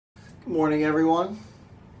Good morning, everyone.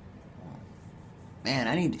 Man,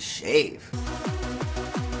 I need to shave.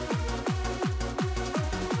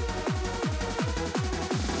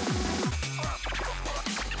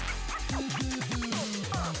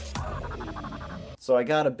 So I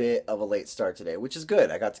got a bit of a late start today, which is good.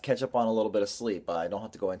 I got to catch up on a little bit of sleep. I don't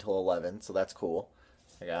have to go until 11, so that's cool.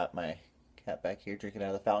 I got my cat back here drinking out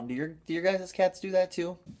of the fountain. Do your guys' cats do that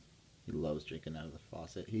too? He loves drinking out of the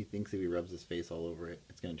faucet. He thinks if he rubs his face all over it,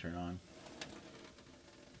 it's going to turn on.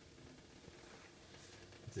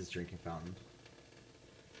 It's his drinking fountain.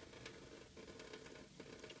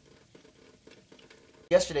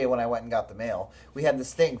 Yesterday when I went and got the mail, we had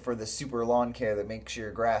this thing for the super lawn care that makes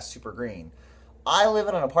your grass super green. I live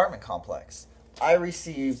in an apartment complex. I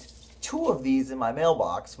received 2 of these in my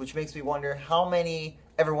mailbox, which makes me wonder how many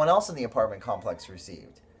everyone else in the apartment complex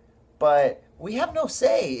received. But we have no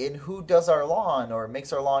say in who does our lawn or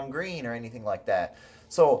makes our lawn green or anything like that.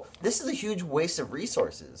 So this is a huge waste of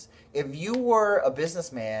resources. If you were a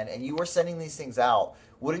businessman and you were sending these things out,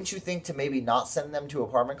 wouldn't you think to maybe not send them to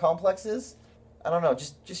apartment complexes? I don't know,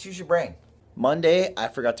 just use your brain. Monday, I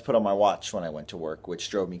forgot to put on my watch when I went to work, which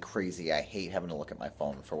drove me crazy. I hate having to look at my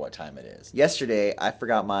phone for what time it is. Yesterday, I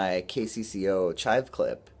forgot my KCCO chive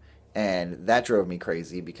clip, and that drove me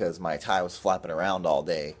crazy because my tie was flapping around all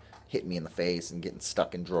day, hitting me in the face and getting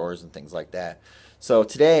stuck in drawers and things like that. So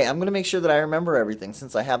today, I'm going to make sure that I remember everything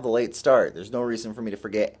since I have the late start. There's no reason for me to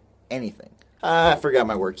forget anything. I forgot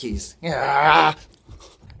my work keys. Yeah.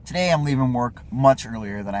 Today, I'm leaving work much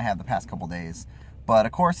earlier than I had the past couple days. But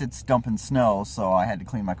of course it's dumping snow, so I had to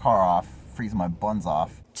clean my car off, freeze my buns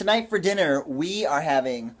off. Tonight for dinner, we are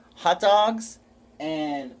having hot dogs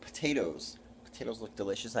and potatoes. Potatoes look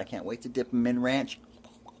delicious. I can't wait to dip them in ranch.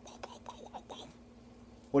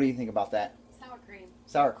 What do you think about that? Sour cream.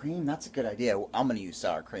 Sour cream? That's a good idea. I'm going to use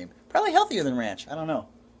sour cream. Probably healthier than ranch. I don't know.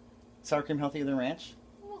 Sour cream healthier than ranch?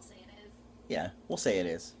 We'll say it is. Yeah, we'll say it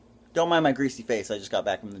is. Don't mind my greasy face. I just got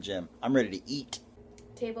back from the gym. I'm ready to eat.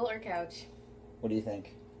 Table or couch? What do you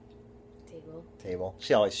think? Table. Table.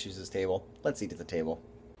 She always chooses table. Let's eat at the table.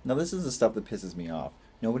 Now this is the stuff that pisses me off.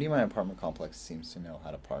 Nobody in my apartment complex seems to know how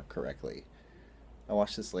to park correctly. I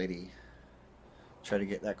watched this lady try to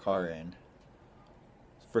get that car in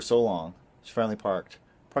for so long. She finally parked.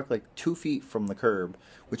 Parked like 2 feet from the curb,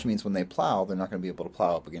 which means when they plow, they're not going to be able to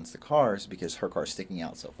plow up against the cars because her car's sticking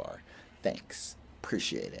out so far. Thanks.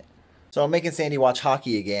 Appreciate it. So I'm making Sandy watch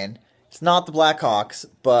hockey again. It's not the Blackhawks,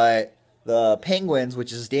 but the Penguins,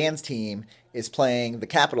 which is Dan's team, is playing the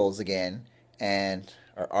Capitals again, and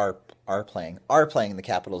are playing the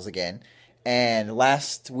Capitals again. And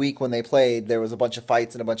last week when they played, there was a bunch of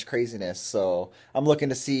fights and a bunch of craziness. So I'm looking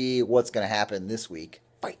to see what's going to happen this week.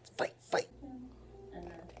 Fight, fight, fight.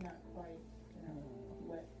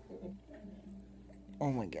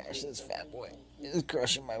 Oh my gosh, this fat boy is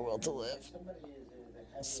crushing my will to live.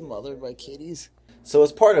 Smothered by kitties. So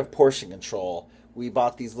as part of portion control, we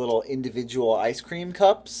bought these little individual ice cream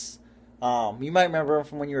cups. You might remember them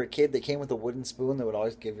from when you were a kid. They came with a wooden spoon that would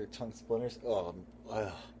always give your tongue splinters.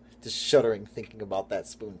 Just shuddering thinking about that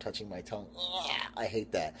spoon touching my tongue. I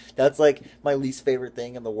hate that. That's like my least favorite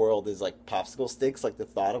thing in the world is like popsicle sticks. Like the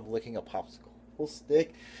thought of licking a popsicle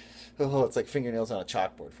stick. Oh, it's like fingernails on a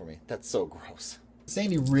chalkboard for me. That's so gross.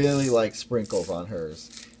 Sandy really likes sprinkles on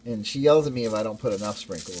hers, and she yells at me if I don't put enough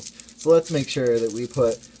sprinkles. So let's make sure that we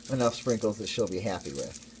put enough sprinkles that she'll be happy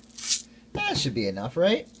with. That should be enough,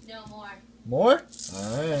 right? No, more. More?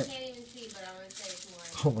 Alright. I can't even see, but I'm going to say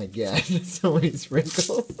it's more. Oh my god, so many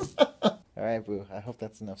sprinkles. Alright, Boo, I hope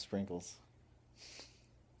that's enough sprinkles.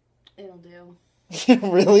 It'll do.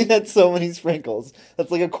 Really? That's so many sprinkles.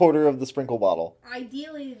 That's like a quarter of the sprinkle bottle.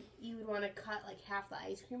 Ideally, you would want to cut like half the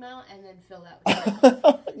ice cream out and then fill that with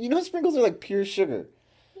sprinkles. You know sprinkles are like pure sugar.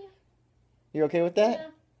 Yeah. You okay with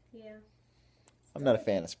that? Yeah. I'm not a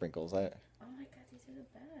fan of sprinkles. Oh my god, these are the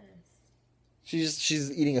best.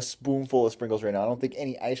 She's eating a spoonful of sprinkles right now. I don't think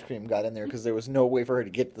any ice cream got in there because there was no way for her to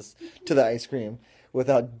get this to the ice cream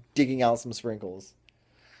without digging out some sprinkles.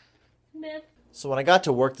 Meh. So when I got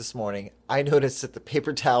to work this morning, I noticed that the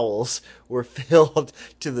paper towels were filled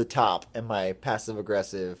to the top and my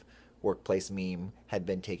passive-aggressive workplace meme had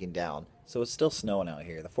been taken down. So it's still snowing out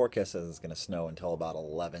here. The forecast says it's going to snow until about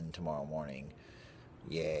 11 tomorrow morning.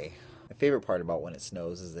 Yay. My favorite part about when it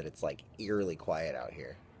snows is that it's like eerily quiet out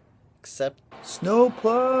here. Except snow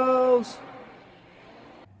plows!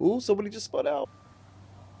 Ooh, somebody just spun out.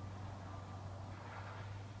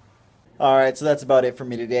 Alright, so that's about it for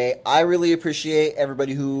me today. I really appreciate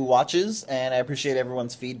everybody who watches, and I appreciate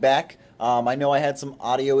everyone's feedback. I know I had some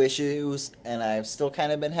audio issues, and I've still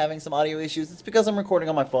kind of been having some audio issues. It's because I'm recording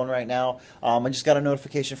on my phone right now. I just got a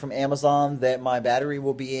notification from Amazon that my battery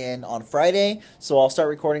will be in on Friday, so I'll start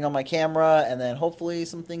recording on my camera, and then hopefully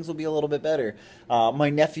some things will be a little bit better. My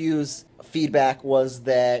nephew's feedback was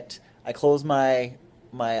that I closed my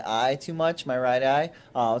eye too much, my right eye.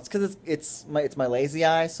 It's because it's my lazy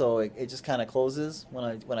eye, so it just kind of closes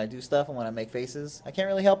when I do stuff and when I make faces. I can't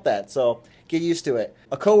really help that, so get used to it.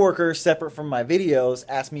 A coworker separate from my videos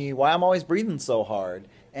asked me why I'm always breathing so hard.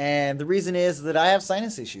 And the reason is that I have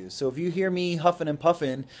sinus issues. So if you hear me huffing and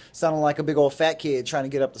puffing, sounding like a big old fat kid trying to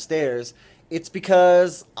get up the stairs, it's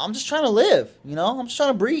because I'm just trying to live, you know? I'm just trying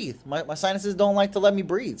to breathe. My sinuses don't like to let me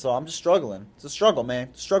breathe, so I'm just struggling. It's a struggle, man.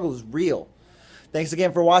 The struggle is real. Thanks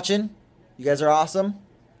again for watching. You guys are awesome.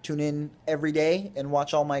 Tune in every day and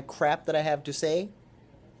watch all my crap that I have to say,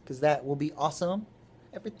 because that will be awesome.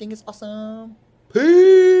 Everything is awesome. Peace!